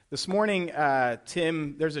This morning,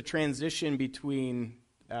 Tim, there's a transition between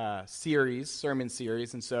sermon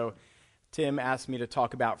series, and so Tim asked me to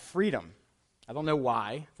talk about freedom. I don't know why.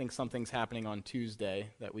 I think something's happening on Tuesday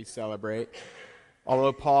that we celebrate.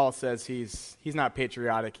 Although Paul says he's not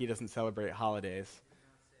patriotic, he doesn't celebrate holidays.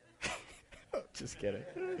 Just kidding.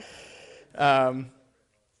 I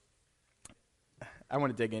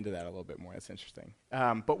want to dig into that a little bit more. That's interesting.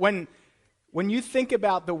 But when you think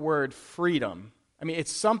about the word freedom, I mean,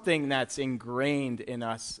 it's something that's ingrained in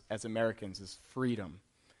us as Americans is freedom.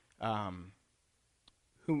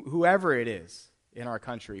 Whoever it is in our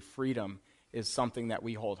country, freedom is something that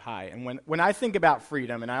we hold high. And when I think about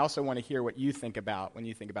freedom, and I also want to hear what you think about when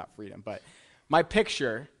you think about freedom, but my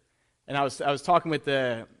picture, and I was talking with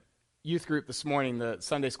the youth group this morning, the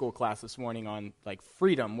Sunday school class this morning on like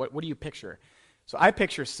freedom. What do you picture? So I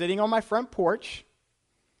picture sitting on my front porch,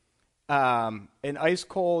 an ice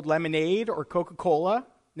cold lemonade or Coca-Cola.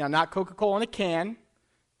 Now, not Coca-Cola in a can,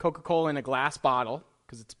 Coca-Cola in a glass bottle,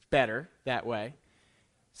 because it's better that way.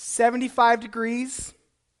 75 degrees,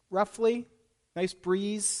 roughly. Nice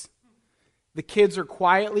breeze. The kids are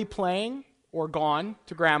quietly playing or gone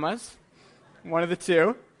to grandma's. One of the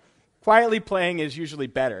two. Quietly playing is usually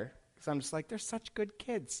better, because I'm just like, they're such good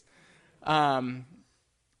kids.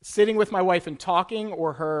 Sitting with my wife and talking,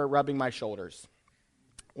 or her rubbing my shoulders.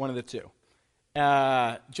 One of the two.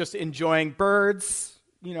 Just enjoying birds,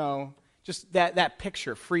 just that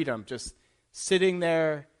picture, freedom, just sitting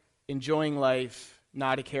there, enjoying life,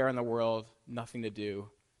 not a care in the world, nothing to do,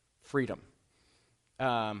 freedom.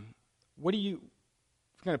 What do you,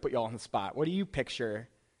 I'm going to put you all on the spot, what do you picture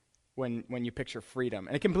when you picture freedom?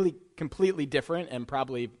 And it can be completely different and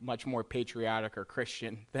probably much more patriotic or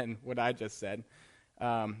Christian than what I just said.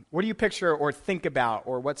 What do you picture or think about,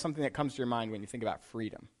 or what's something that comes to your mind when you think about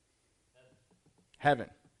freedom? Heaven.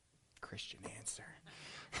 Christian answer.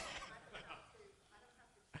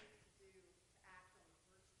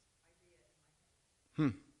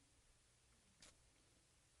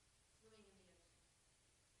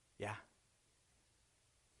 Yeah.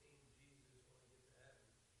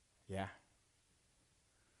 Yeah.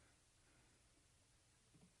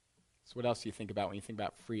 So what else do you think about when you think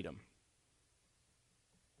about freedom?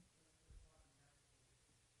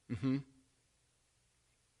 Mm-hmm.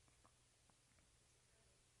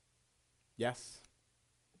 Yes.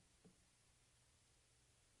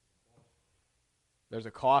 There's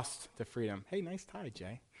a cost to freedom. Hey, nice tie,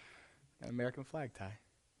 Jay. An American flag tie.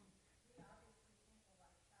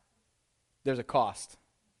 There's a cost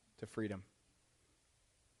to freedom.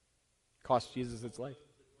 Cost Jesus its life.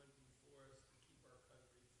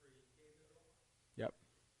 Yep.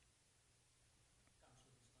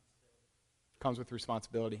 Comes with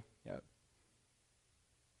responsibility. Yep.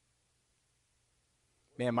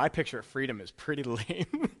 Man, my picture of freedom is pretty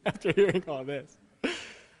lame after hearing all this.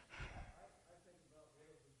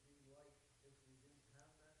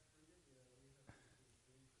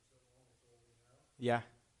 Yeah.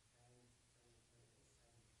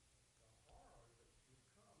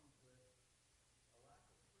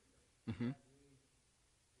 Mm-hmm.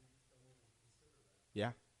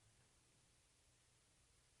 Yeah.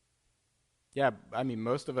 Yeah, I mean,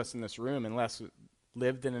 most of us in this room, unless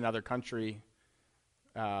lived in another country,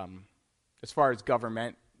 as far as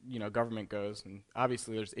government goes, and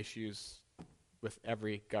obviously there's issues with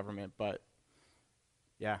every government, but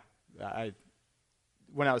yeah,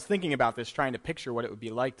 when I was thinking about this, trying to picture what it would be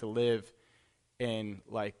like to live in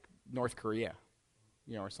like North Korea,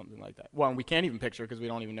 or something like that. Well, and we can't even picture because we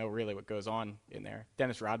don't even know really what goes on in there.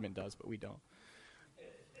 Dennis Rodman does, but we don't.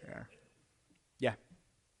 Yeah. Yeah.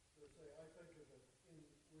 I think of it in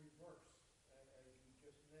reverse, as you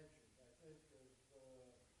just mentioned. I think of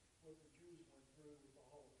what the Jews went through with the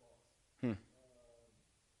Holocaust,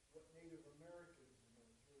 what Native Americans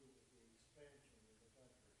went through with the expansion of the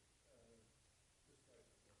country, just like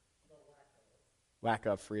the lack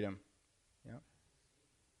of freedom. Yeah.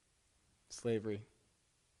 Slavery.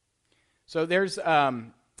 So there's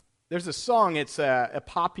a song. It's a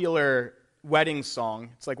popular wedding song.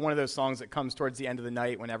 It's like one of those songs that comes towards the end of the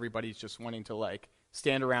night when everybody's just wanting to like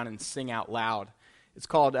stand around and sing out loud. It's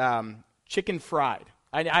called Chicken Fried.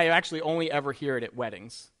 I actually only ever hear it at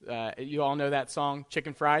weddings. You all know that song,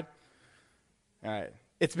 Chicken Fried? All right.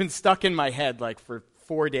 It's been stuck in my head like for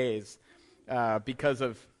 4 days because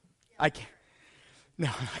of, I can't, no,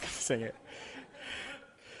 I'm not going to sing it.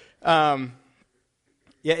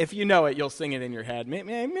 Yeah, if you know it, you'll sing it in your head.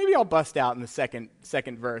 Maybe I'll bust out in the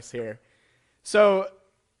second verse here. So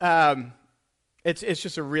it's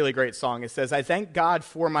just a really great song. It says, I thank God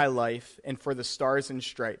for my life and for the stars and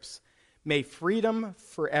stripes. May freedom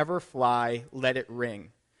forever fly, let it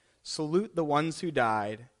ring. Salute the ones who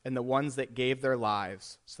died and the ones that gave their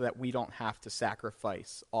lives so that we don't have to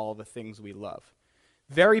sacrifice all the things we love.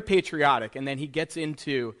 Very patriotic. And then he gets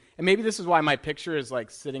into, and maybe this is why my picture is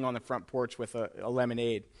like sitting on the front porch with a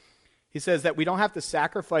lemonade. He says that we don't have to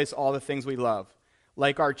sacrifice all the things we love.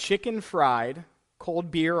 Like our chicken fried,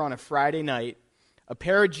 cold beer on a Friday night, a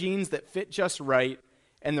pair of jeans that fit just right,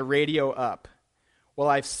 and the radio up. Well,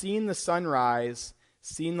 I've seen the sunrise,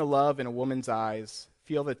 seen the love in a woman's eyes,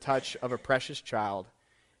 feel the touch of a precious child,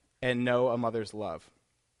 and know a mother's love.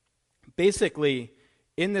 Basically,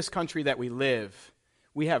 in this country that we live,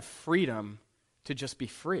 we have freedom to just be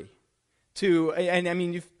free. And I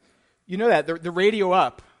mean, you know that, the radio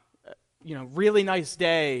up, really nice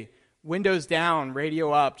day, windows down,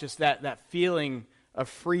 radio up, just that feeling of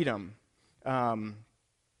freedom.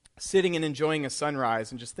 Sitting and enjoying a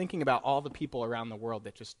sunrise and just thinking about all the people around the world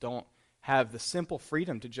that just don't have the simple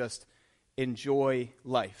freedom to just enjoy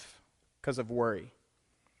life because of worry.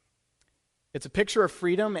 It's a picture of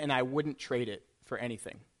freedom, and I wouldn't trade it for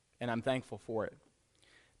anything, and I'm thankful for it.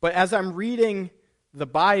 But as I'm reading the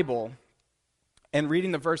Bible and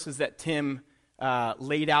reading the verses that Tim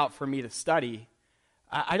laid out for me to study,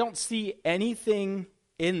 I don't see anything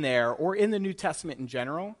in there or in the New Testament in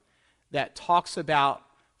general that talks about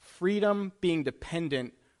freedom being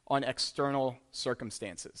dependent on external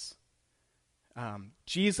circumstances.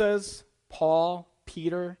 Jesus, Paul,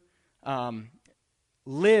 Peter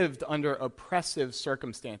lived under oppressive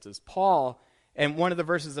circumstances. Paul, and one of the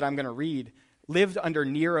verses that I'm going to read, lived under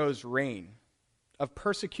Nero's reign of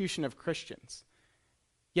persecution of Christians.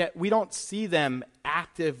 Yet we don't see them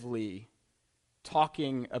actively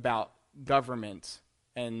talking about government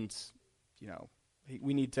and,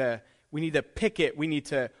 we need to picket, we need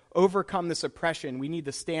to overcome this oppression, we need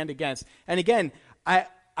to stand against. And again,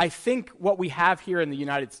 I think what we have here in the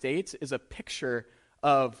United States is a picture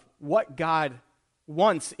of what God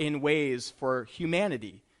wants in ways for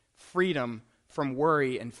humanity, freedom from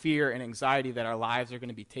worry and fear and anxiety that our lives are going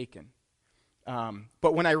to be taken.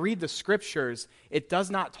 But when I read the scriptures, it does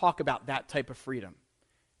not talk about that type of freedom.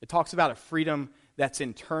 It talks about a freedom that's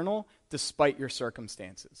internal despite your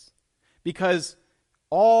circumstances. Because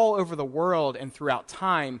all over the world and throughout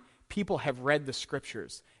time, people have read the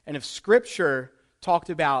scriptures. And if scripture talked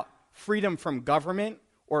about freedom from government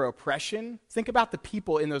or oppression, think about the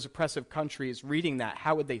people in those oppressive countries reading that.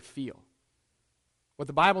 How would they feel? What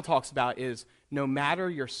the Bible talks about is no matter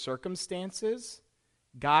your circumstances,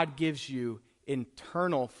 God gives you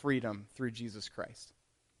internal freedom through Jesus Christ.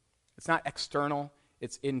 It's not external,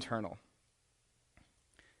 it's internal.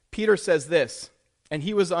 Peter says this, and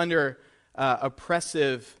he was under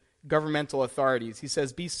oppressive governmental authorities. He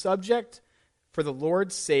says, "Be subject for the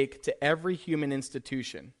Lord's sake to every human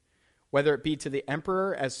institution, whether it be to the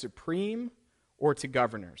emperor as supreme or to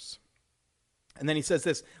governors." And then he says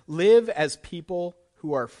this, "Live as people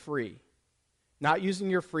who are free, not using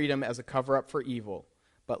your freedom as a cover-up for evil,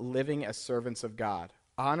 but living as servants of God.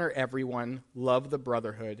 Honor everyone, love the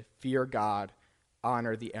brotherhood, fear God,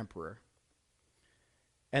 honor the emperor."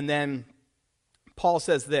 And then Paul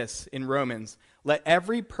says this in Romans, "Let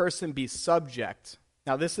every person be subject."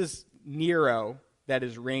 Now this is Nero that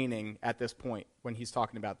is reigning at this point when he's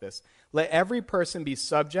talking about this. "Let every person be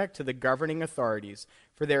subject to the governing authorities,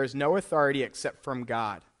 for there is no authority except from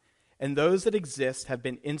God, and those that exist have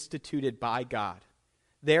been instituted by God.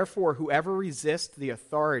 Therefore, whoever resists the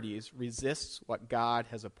authorities resists what God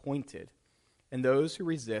has appointed, and those who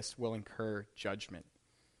resist will incur judgment."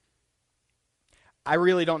 I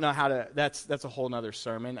really don't know how to, that's a whole nother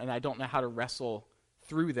sermon, and I don't know how to wrestle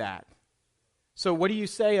through that. So what do you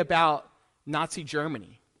say about Nazi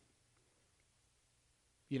Germany?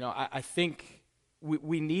 I think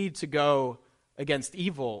we need to go against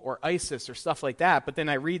evil or ISIS or stuff like that, but then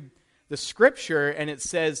I read the scripture and it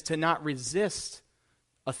says to not resist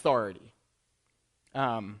authority.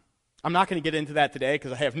 I'm not going to get into that today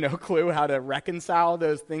because I have no clue how to reconcile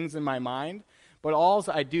those things in my mind, but all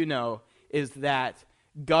I do know is that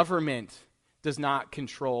government does not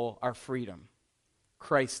control our freedom.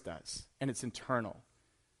 Christ does, and it's internal.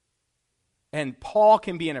 And Paul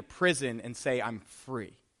can be in a prison and say, "I'm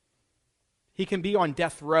free." He can be on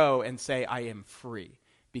death row and say, "I am free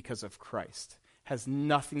because of Christ." Has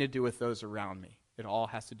nothing to do with those around me. It all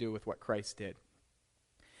has to do with what Christ did.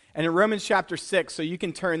 And in Romans chapter 6, so you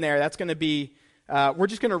can turn there, that's going to be, we're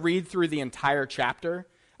just going to read through the entire chapter.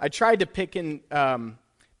 I tried to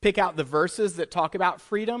pick out the verses that talk about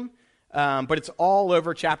freedom, but it's all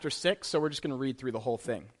over chapter 6, so we're just going to read through the whole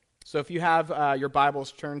thing. So if you have your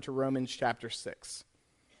Bibles, turn to Romans chapter 6.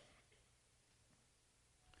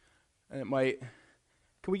 And it might,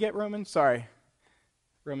 can we get Romans? Sorry.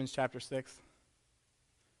 Romans chapter 6.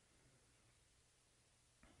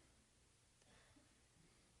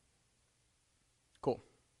 Cool.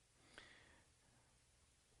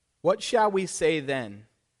 What shall we say then?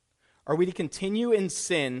 Are we to continue in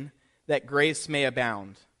sin that grace may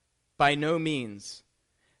abound? By no means.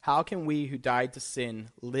 How can we who died to sin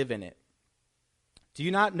live in it? Do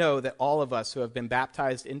you not know that all of us who have been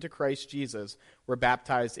baptized into Christ Jesus were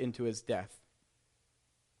baptized into his death?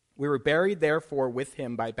 We were buried, therefore, with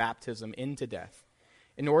him by baptism into death,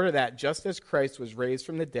 in order that, just as Christ was raised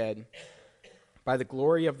from the dead by the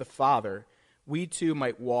glory of the Father, we too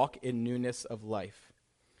might walk in newness of life.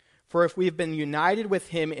 For if we have been united with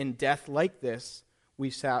him in death like this, we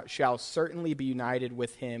shall certainly be united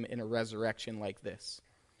with him in a resurrection like this.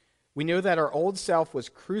 We know that our old self was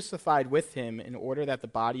crucified with him in order that the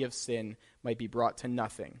body of sin might be brought to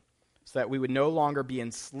nothing, so that we would no longer be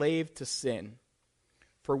enslaved to sin.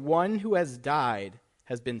 For one who has died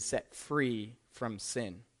has been set free from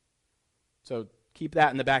sin. So keep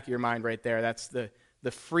that in the back of your mind right there. That's the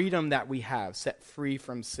freedom that we have, set free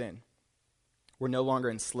from sin. We're no longer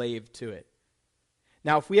enslaved to it.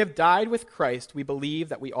 Now, if we have died with Christ, we believe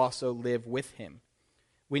that we also live with him.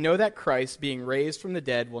 We know that Christ, being raised from the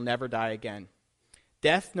dead, will never die again.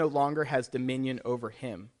 Death no longer has dominion over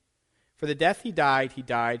him. For the death he died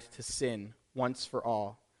to sin once for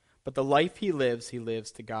all. But the life he lives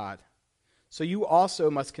to God. So you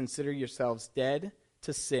also must consider yourselves dead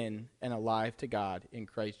to sin and alive to God in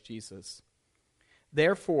Christ Jesus.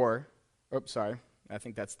 Therefore, I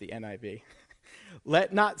think that's the NIV.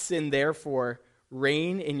 Let not sin, therefore,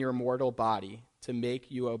 reign in your mortal body to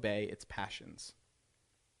make you obey its passions.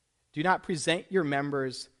 Do not present your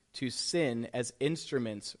members to sin as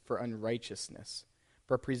instruments for unrighteousness,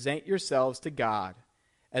 but present yourselves to God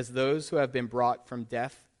as those who have been brought from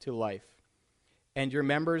death to life, and your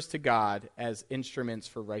members to God as instruments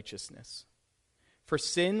for righteousness. For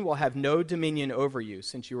sin will have no dominion over you,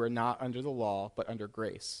 since you are not under the law, but under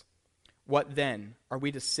grace. What then? Are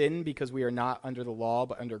we to sin because we are not under the law,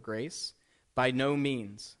 but under grace? By no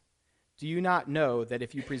means. Do you not know that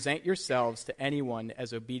if you present yourselves to anyone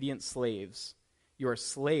as obedient slaves, you are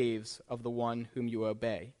slaves of the one whom you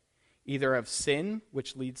obey, either of sin,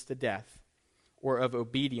 which leads to death, or of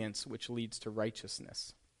obedience, which leads to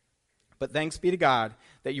righteousness? But thanks be to God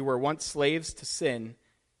that you were once slaves to sin.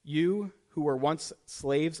 You who were once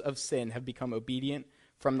slaves of sin have become obedient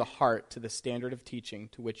from the heart to the standard of teaching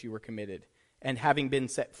to which you were committed. And having been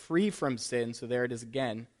set free from sin, so there it is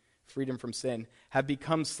again, freedom from sin, have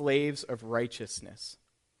become slaves of righteousness.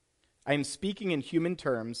 I am speaking in human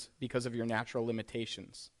terms because of your natural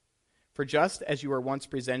limitations. For just as you were once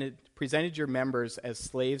presented your members as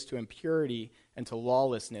slaves to impurity and to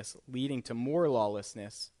lawlessness, leading to more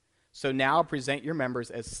lawlessness, so now present your members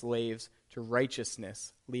as slaves to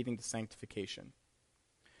righteousness, leading to sanctification.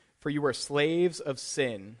 For you were slaves of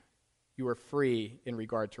sin, you were free in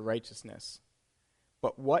regard to righteousness.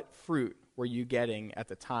 But what fruit were you getting at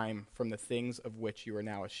the time from the things of which you are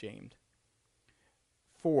now ashamed?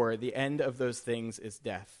 For the end of those things is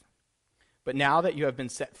death. But now that you have been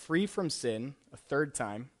set free from sin, a third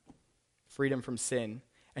time, freedom from sin,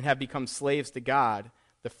 and have become slaves to God,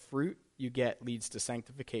 the fruit you get leads to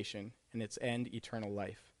sanctification, and its end, eternal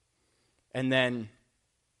life. And then,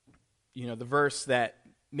 the verse that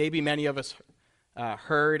maybe many of us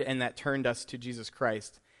heard and that turned us to Jesus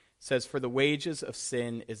Christ says, "For the wages of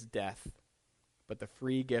sin is death, but the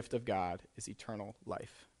free gift of God is eternal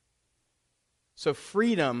life." So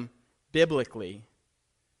freedom, biblically,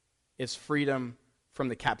 is freedom from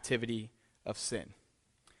the captivity of sin.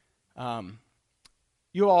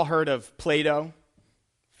 You all heard of Plato,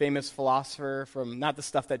 famous philosopher from, not the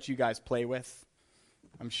stuff that you guys play with,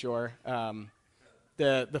 I'm sure.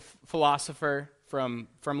 The philosopher from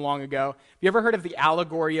long ago. Have you ever heard of the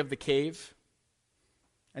allegory of the cave?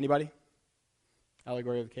 Anybody?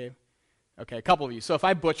 Allegory of the cave? Okay, a couple of you. So if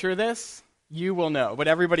I butcher this, you will know, but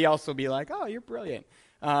everybody else will be like, "Oh, you're brilliant."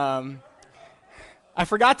 I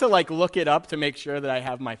forgot to look it up to make sure that I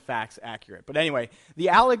have my facts accurate. But anyway, the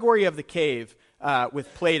allegory of the cave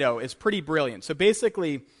with Plato is pretty brilliant. So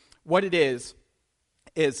basically, what it is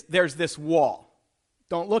there's this wall.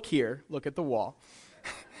 Don't look here, look at the wall.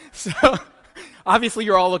 So obviously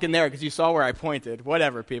you're all looking there because you saw where I pointed.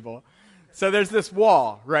 Whatever, people. So there's this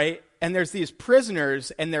wall, right? And there's these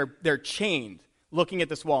prisoners, and they're chained looking at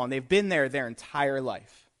this wall, and they've been there their entire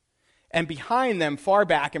life. And behind them, far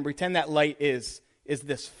back, and pretend that light is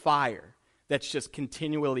this fire that's just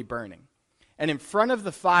continually burning. And in front of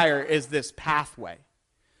the fire is this pathway.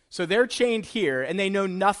 So they're chained here, and they know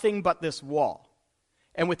nothing but this wall.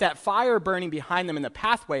 And with that fire burning behind them in the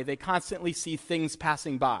pathway, they constantly see things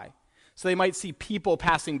passing by. So they might see people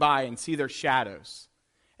passing by and see their shadows.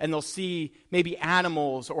 And they'll see maybe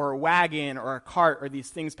animals or a wagon or a cart or these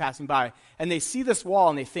things passing by. And they see this wall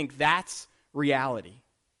and they think that's reality.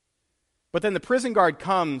 But then the prison guard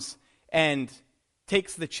comes and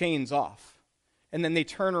takes the chains off. And then they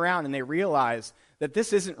turn around and they realize that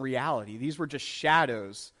this isn't reality. These were just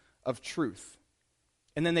shadows of truth.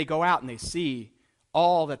 And then they go out and they see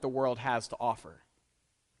all that the world has to offer.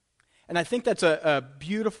 And I think that's a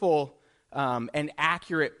beautiful and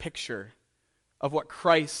accurate picture of what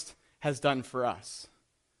Christ has done for us.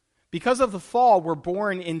 Because of the fall, we're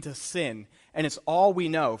born into sin, and it's all we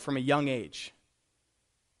know from a young age.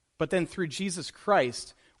 But then through Jesus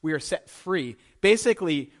Christ, we are set free.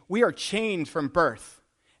 Basically, we are chained from birth,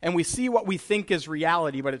 and we see what we think is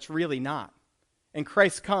reality, but it's really not. And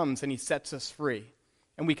Christ comes and he sets us free,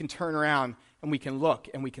 and we can turn around and we can look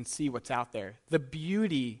and we can see what's out there. The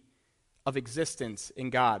beauty of existence in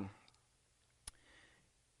God.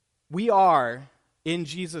 We are, in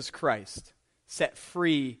Jesus Christ, set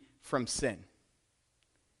free from sin.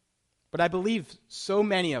 But I believe so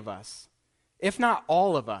many of us, if not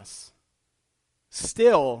all of us,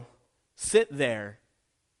 still sit there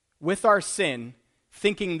with our sin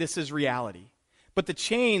thinking this is reality. But the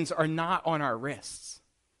chains are not on our wrists.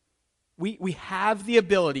 We have the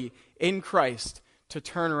ability in Christ to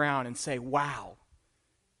turn around and say, wow,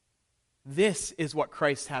 this is what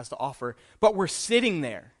Christ has to offer. But we're sitting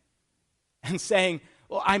there and saying,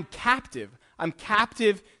 well, I'm captive. I'm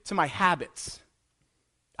captive to my habits.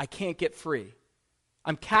 I can't get free.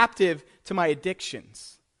 I'm captive to my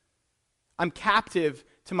addictions. I'm captive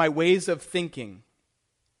to my ways of thinking.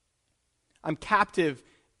 I'm captive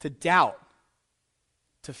to doubt,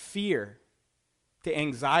 to fear, to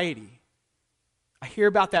anxiety. I hear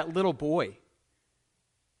about that little boy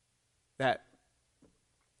that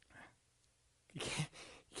you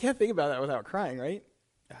can't think about that without crying, right?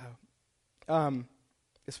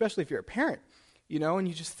 Especially if you're a parent, and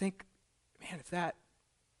you just think, man, if that,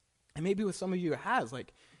 and maybe with some of you it has,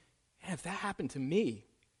 like, man, if that happened to me,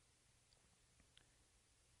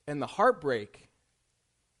 and the heartbreak,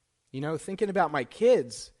 thinking about my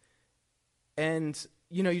kids, and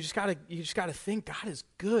you just gotta think God is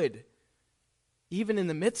good, even in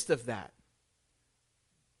the midst of that.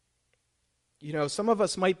 Some of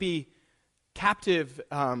us might be captive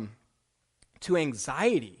to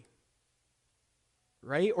anxiety.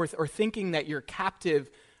 Right? Or thinking that you're captive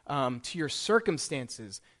to your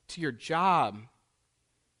circumstances, to your job.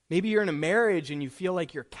 Maybe you're in a marriage and you feel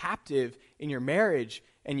like you're captive in your marriage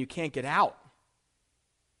and you can't get out.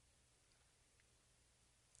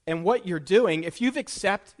 And what you're doing, if you've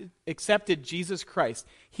accepted Jesus Christ,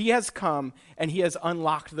 he has come and he has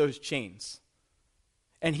unlocked those chains.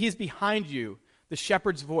 And he's behind you, the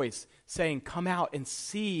shepherd's voice, saying, come out and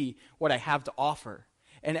see what I have to offer.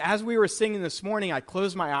 And as we were singing this morning, I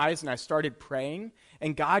closed my eyes and I started praying,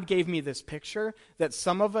 and God gave me this picture that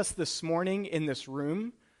some of us this morning in this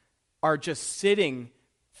room are just sitting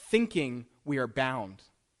thinking we are bound.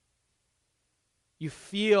 You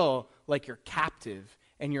feel like you're captive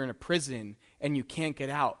and you're in a prison and you can't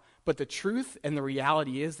get out. But the truth and the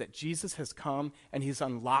reality is that Jesus has come and he's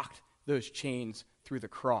unlocked those chains through the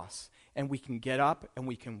cross. And we can get up and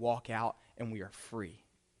we can walk out and we are free.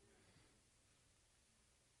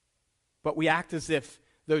 But we act as if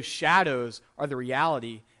those shadows are the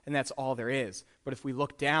reality, and that's all there is. But if we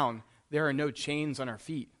look down, there are no chains on our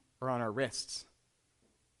feet or on our wrists.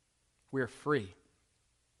 We are free,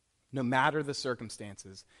 no matter the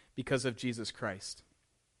circumstances, because of Jesus Christ.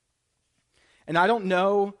 And I don't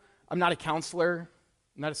know, I'm not a counselor,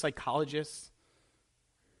 I'm not a psychologist.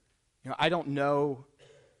 I don't know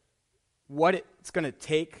what it's going to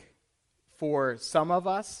take for some of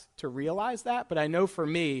us to realize that, but I know for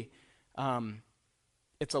me,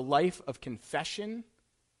 it's a life of confession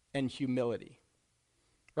and humility,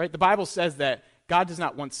 right? The Bible says that God does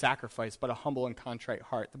not want sacrifice, but a humble and contrite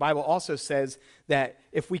heart. The Bible also says that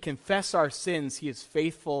if we confess our sins, he is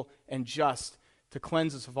faithful and just to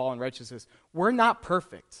cleanse us of all unrighteousness. We're not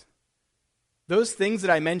perfect. Those things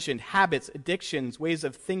that I mentioned, habits, addictions, ways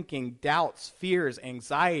of thinking, doubts, fears,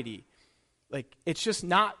 anxiety, it's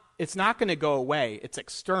not going to go away. It's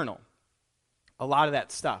external. A lot of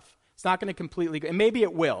that stuff. It's not going to completely go, and maybe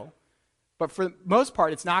it will, but for the most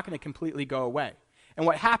part, it's not going to completely go away. And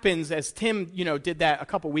what happens, as Tim, did that a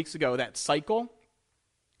couple weeks ago, that cycle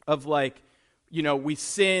of we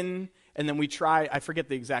sin, and then we try, I forget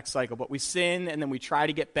the exact cycle, but we sin, and then we try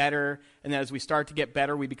to get better, and then as we start to get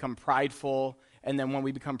better, we become prideful, and then when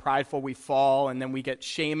we become prideful, we fall, and then we get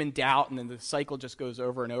shame and doubt, and then the cycle just goes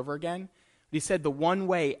over and over again. But he said the one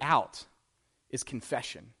way out is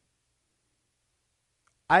confession.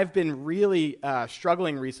 I've been really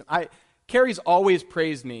struggling recently. Carrie's always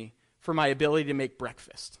praised me for my ability to make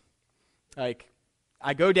breakfast. Like,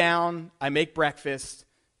 I go down, I make breakfast,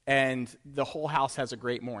 and the whole house has a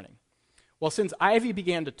great morning. Well, since Ivy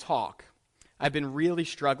began to talk, I've been really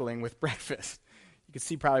struggling with breakfast. You can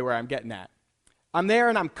see probably where I'm getting at. I'm there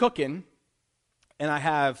and I'm cooking, and I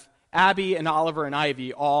have Abby and Oliver and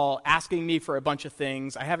Ivy all asking me for a bunch of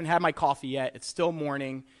things. I haven't had my coffee yet. It's still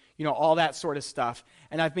morning, all that sort of stuff.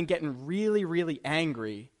 And I've been getting really, really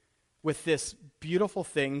angry with this beautiful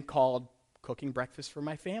thing called cooking breakfast for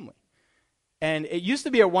my family. And it used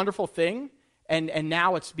to be a wonderful thing, and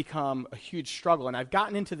now it's become a huge struggle. And I've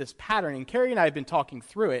gotten into this pattern, and Carrie and I have been talking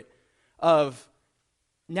through it, of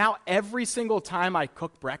now every single time I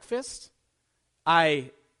cook breakfast,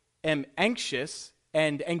 I am anxious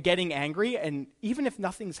and getting angry, and even if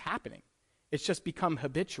nothing's happening, it's just become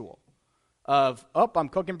habitual of, I'm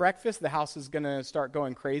cooking breakfast, the house is going to start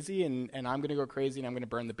going crazy, and I'm going to go crazy, and I'm going to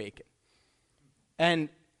burn the bacon. And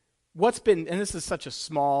this is such a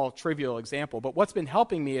small, trivial example, but what's been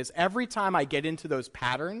helping me is every time I get into those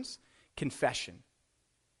patterns, confession.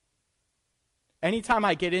 Anytime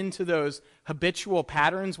I get into those habitual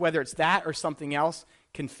patterns, whether it's that or something else,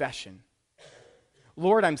 confession.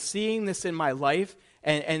 Lord, I'm seeing this in my life,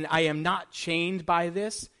 and I am not chained by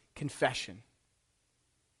this, confession.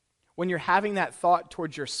 When you're having that thought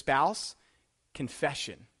towards your spouse,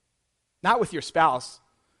 confession. Not with your spouse.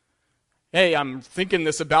 Hey, I'm thinking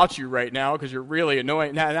this about you right now because you're really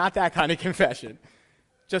annoying. No, not that kind of confession.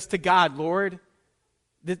 Just to God, Lord,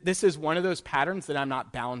 this is one of those patterns that I'm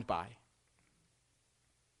not bound by.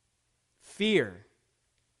 Fear.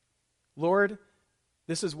 Lord,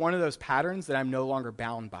 this is one of those patterns that I'm no longer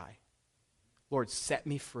bound by. Lord, set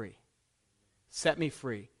me free. Set me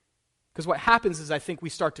free. Because what happens is I think we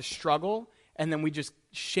start to struggle, and then we just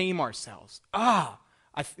shame ourselves.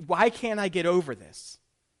 Why can't I get over this?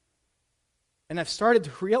 And I've started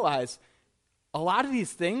to realize a lot of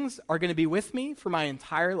these things are going to be with me for my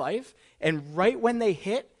entire life, and right when they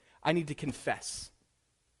hit, I need to confess.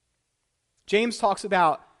 James talks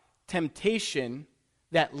about temptation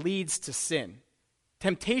that leads to sin.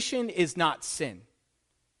 Temptation is not sin.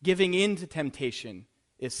 Giving in to temptation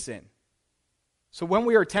is sin. So when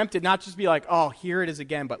we are tempted, not just be like, here it is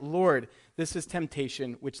again, but Lord, this is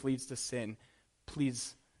temptation which leads to sin.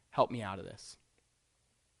 Please help me out of this.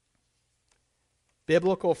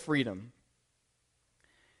 Biblical freedom.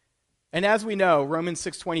 And as we know, Romans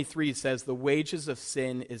 6:23 says, the wages of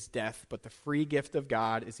sin is death, but the free gift of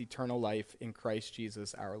God is eternal life in Christ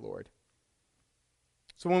Jesus our Lord.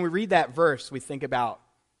 So when we read that verse, we think about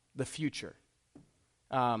the future.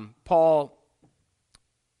 Paul,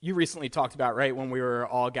 you recently talked about, right, when we were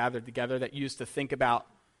all gathered together, that you used to think about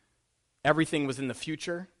everything was in the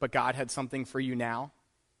future, but God had something for you now.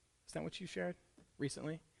 Is that what you shared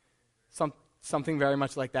recently? Something very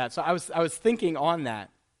much like that. So I was thinking on that,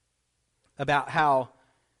 about how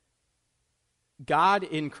God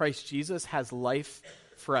in Christ Jesus has life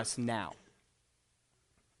for us now.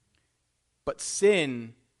 But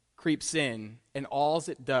sin creeps in, and all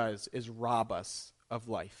it does is rob us of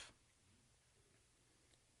life.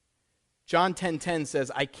 John 10:10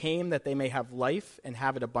 says, I came that they may have life and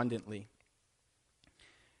have it abundantly.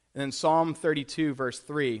 And then Psalm 32, verse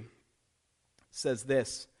 3 says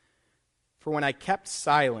this, for when I kept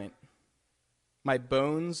silent, my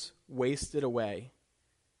bones wasted away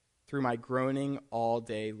through my groaning all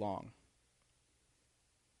day long.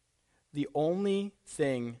 The only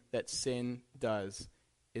thing that sin does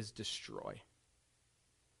is destroy.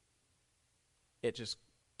 It just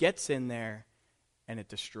gets in there and it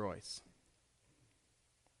destroys.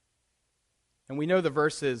 And we know the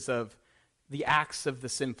verses of the acts of the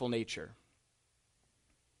sinful nature.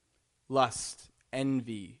 Lust,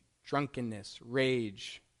 envy, drunkenness,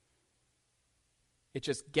 rage. It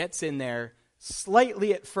just gets in there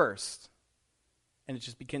slightly at first, and it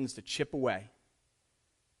just begins to chip away.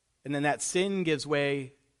 And then that sin gives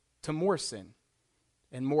way to more sin,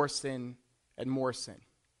 and more sin, and more sin.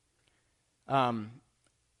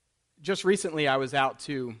 Just recently, I was out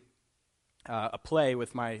to a play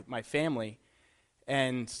with my family,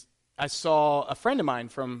 and I saw a friend of mine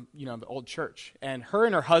from the old church, and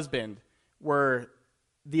her husband were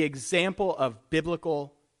the example of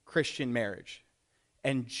biblical Christian marriage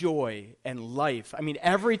and joy and life. I mean,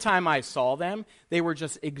 every time I saw them, they were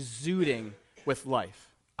just exuding with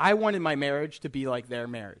life. I wanted my marriage to be like their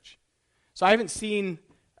marriage. So I haven't seen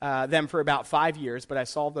them for about 5 years, but I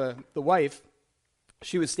saw the wife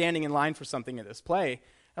she was standing in line for something at this play.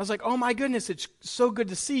 I was like, oh my goodness, it's so good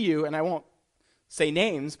to see you. And I won't say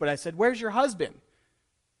names, but I said, where's your husband?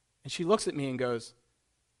 And she looks at me and goes,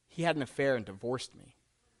 he had an affair and divorced me.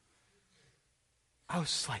 I was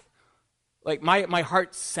just like my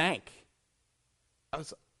heart sank. I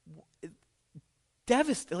was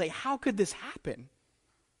devastated. Like, how could this happen?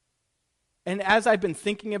 And as I've been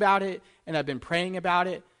thinking about it and I've been praying about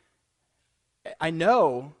it, I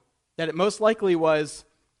know that it most likely was,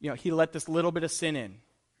 he let this little bit of sin in.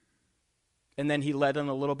 And then he let in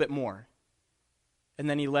a little bit more. And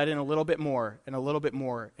then he let in a little bit more and a little bit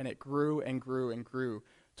more. And it grew and grew and grew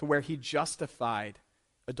to where he justified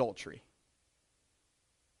adultery.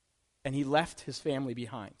 And he left his family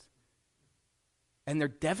behind. And they're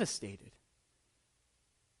devastated.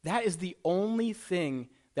 That is the only thing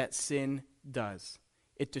that sin does.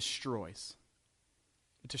 It destroys.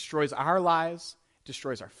 It destroys our lives, it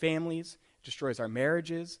destroys our families, it destroys our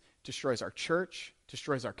marriages, it destroys our church, it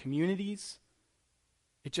destroys our communities.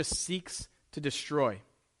 It just seeks to destroy.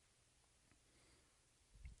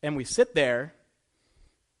 And we sit there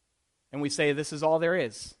and we say, this is all there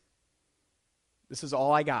is. This is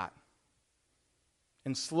all I got.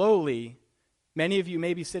 And slowly, many of you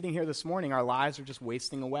may be sitting here this morning, our lives are just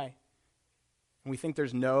wasting away. And we think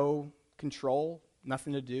there's no control,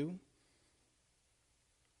 nothing to do.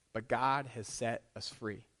 But God has set us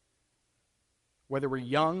free. Whether we're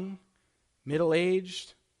young,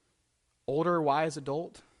 middle-aged, older, wise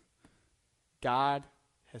adult, God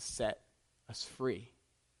has set us free.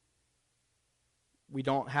 We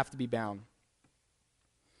don't have to be bound.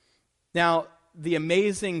 Now, the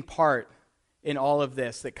amazing part in all of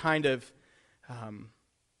this that kind of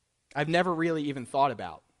I've never really even thought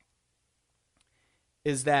about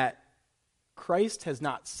is that Christ has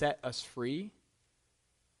not set us free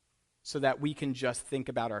so that we can just think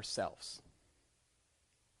about ourselves.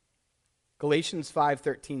 Galatians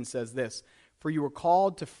 5:13 says this, "For you were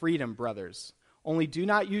called to freedom, brothers. Only do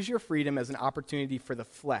not use your freedom as an opportunity for the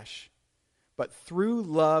flesh, but through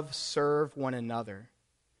love serve one another.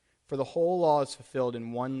 For the whole law is fulfilled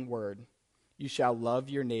in one word, you shall love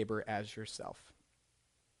your neighbor as yourself."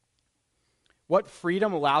 What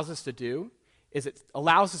freedom allows us to do is it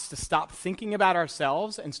allows us to stop thinking about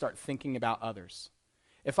ourselves and start thinking about others.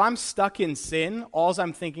 If I'm stuck in sin, all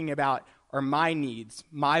I'm thinking about are my needs,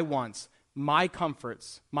 my wants, my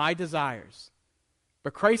comforts, my desires.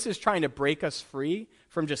 But Christ is trying to break us free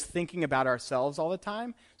from just thinking about ourselves all the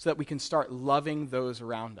time so that we can start loving those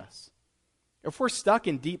around us. If we're stuck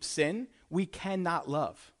in deep sin, we cannot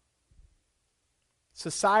love.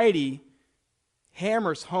 Society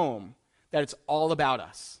hammers home that it's all about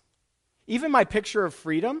us. Even my picture of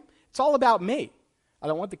freedom, it's all about me. I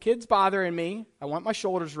don't want the kids bothering me. I want my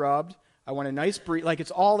shoulders rubbed. I want a nice breeze. Like, it's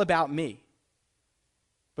all about me.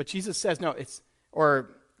 But Jesus says, no, or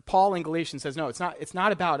Paul in Galatians says, no, it's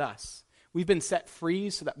not about us. We've been set free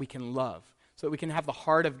so that we can love, so that we can have the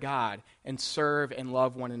heart of God and serve and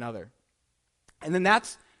love one another. And then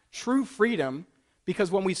that's true freedom, because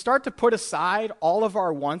when we start to put aside all of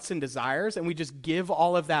our wants and desires and we just give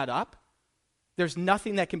all of that up, there's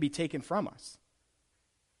nothing that can be taken from us.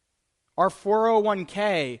 Our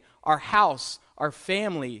 401k, our house, our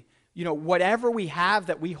family, whatever we have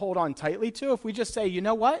that we hold on tightly to, if we just say, you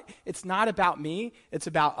know what, it's not about me, it's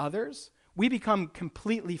about others, we become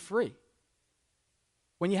completely free.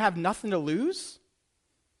 When you have nothing to lose,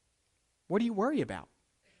 what do you worry about?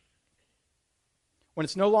 When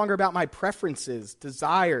it's no longer about my preferences,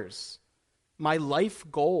 desires, my life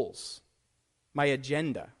goals, my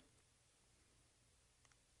agenda.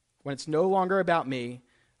 When it's no longer about me,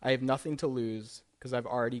 I have nothing to lose because I've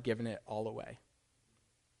already given it all away.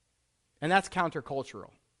 And that's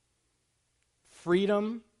countercultural.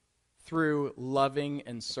 Freedom through loving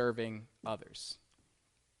and serving others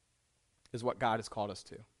is what God has called us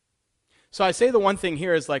to. So I say the one thing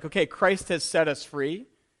here is like, okay, Christ has set us free.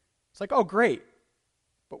 It's like, oh, great.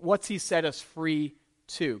 But what's he set us free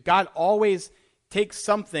to? God always takes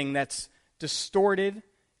something that's distorted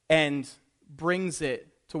and brings it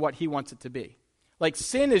to what he wants it to be. Like,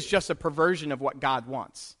 sin is just a perversion of what God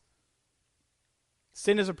wants.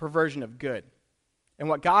 Sin is a perversion of good. And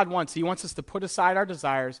what God wants, he wants us to put aside our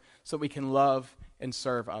desires so that we can love and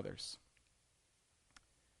serve others.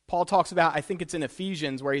 Paul talks about, I think it's in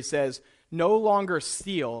Ephesians, where he says, no longer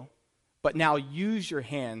steal, but now use your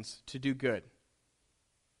hands to do good.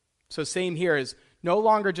 So same here is no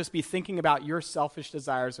longer just be thinking about your selfish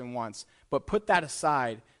desires and wants, but put that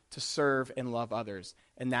aside to serve and love others.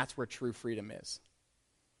 And that's where true freedom is.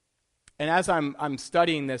 And as I'm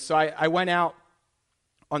studying this, so I went out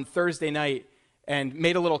on Thursday night and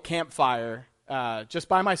made a little campfire just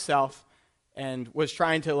by myself and was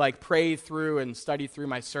trying to like pray through and study through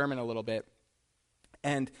my sermon a little bit.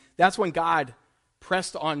 And that's when God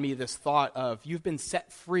pressed on me this thought of, you've been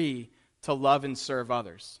set free to love and serve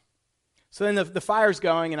others. So then the fire's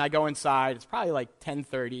going, and I go inside. It's probably like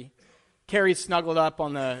 10:30. Carrie's snuggled up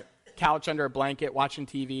on the couch under a blanket watching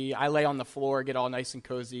TV. I lay on the floor, get all nice and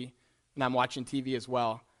cozy, and I'm watching TV as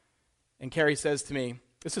well. And Carrie says to me,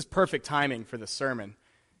 this is perfect timing for the sermon.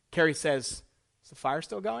 Carrie says, is the fire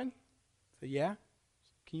still going? I said, yeah.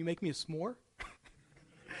 Can you make me a s'more?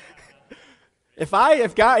 If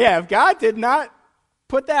God did not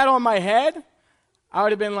put that on my head, I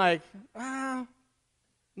would have been like,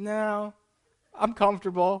 no, I'm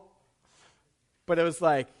comfortable. But it was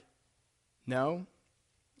like, no,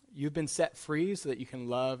 you've been set free so that you can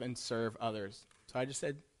love and serve others. So I just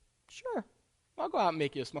said, sure, I'll go out and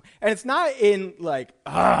make you a s'more. And it's not in like,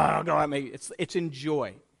 I'll go out and make you. It's in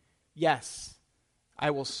joy. Yes, I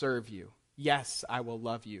will serve you. Yes, I will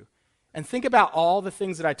love you. And think about all the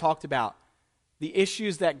things that I talked about, the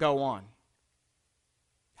issues that go on.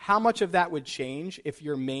 How much of that would change if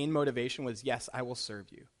your main motivation was, yes, I will serve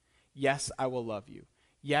you. Yes, I will love you.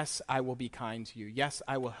 Yes, I will be kind to you. Yes,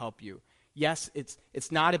 I will help you. Yes,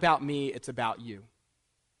 it's not about me, it's about you.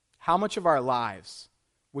 How much of our lives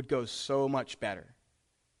would go so much better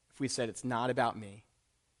if we said, it's not about me,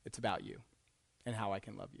 it's about you and how I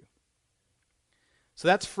can love you. So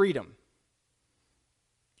that's freedom.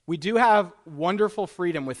 We do have wonderful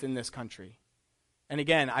freedom within this country. And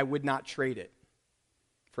again, I would not trade it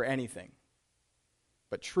for anything.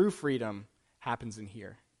 But true freedom happens in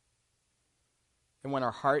here. And when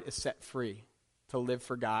our heart is set free to live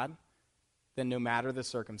for God, then no matter the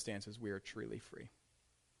circumstances, we are truly free.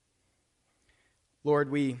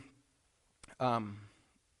 Lord,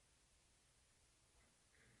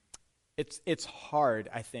 it's hard,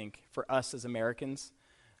 I think, for us as Americans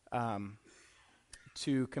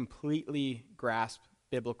to completely grasp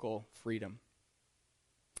biblical freedom.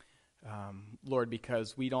 Lord,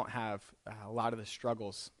 because we don't have a lot of the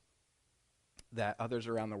struggles that others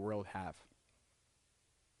around the world have.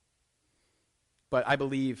 But I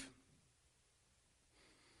believe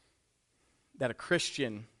that a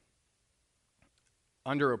Christian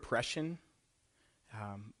under oppression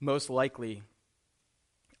most likely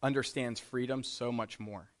understands freedom so much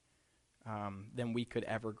more than we could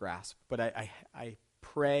ever grasp. But I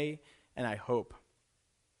pray and I hope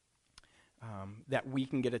that we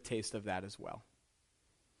can get a taste of that as well.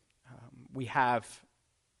 We have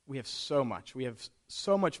so much. We have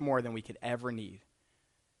so much more than we could ever need.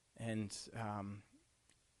 And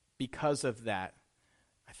because of that,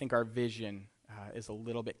 I think our vision is a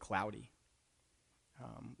little bit cloudy,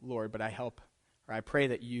 Lord. But I pray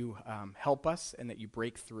that you help us and that you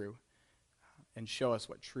break through and show us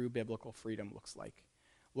what true biblical freedom looks like,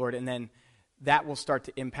 Lord. And then that will start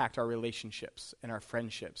to impact our relationships and our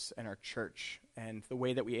friendships and our church and the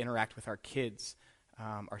way that we interact with our kids,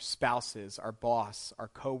 our spouses, our boss, our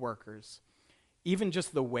coworkers, even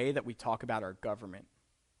just the way that we talk about our government.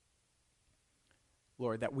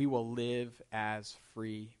 Lord, that we will live as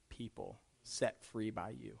free people, set free by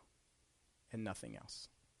you and nothing else.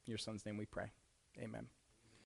 In your Son's name we pray. Amen.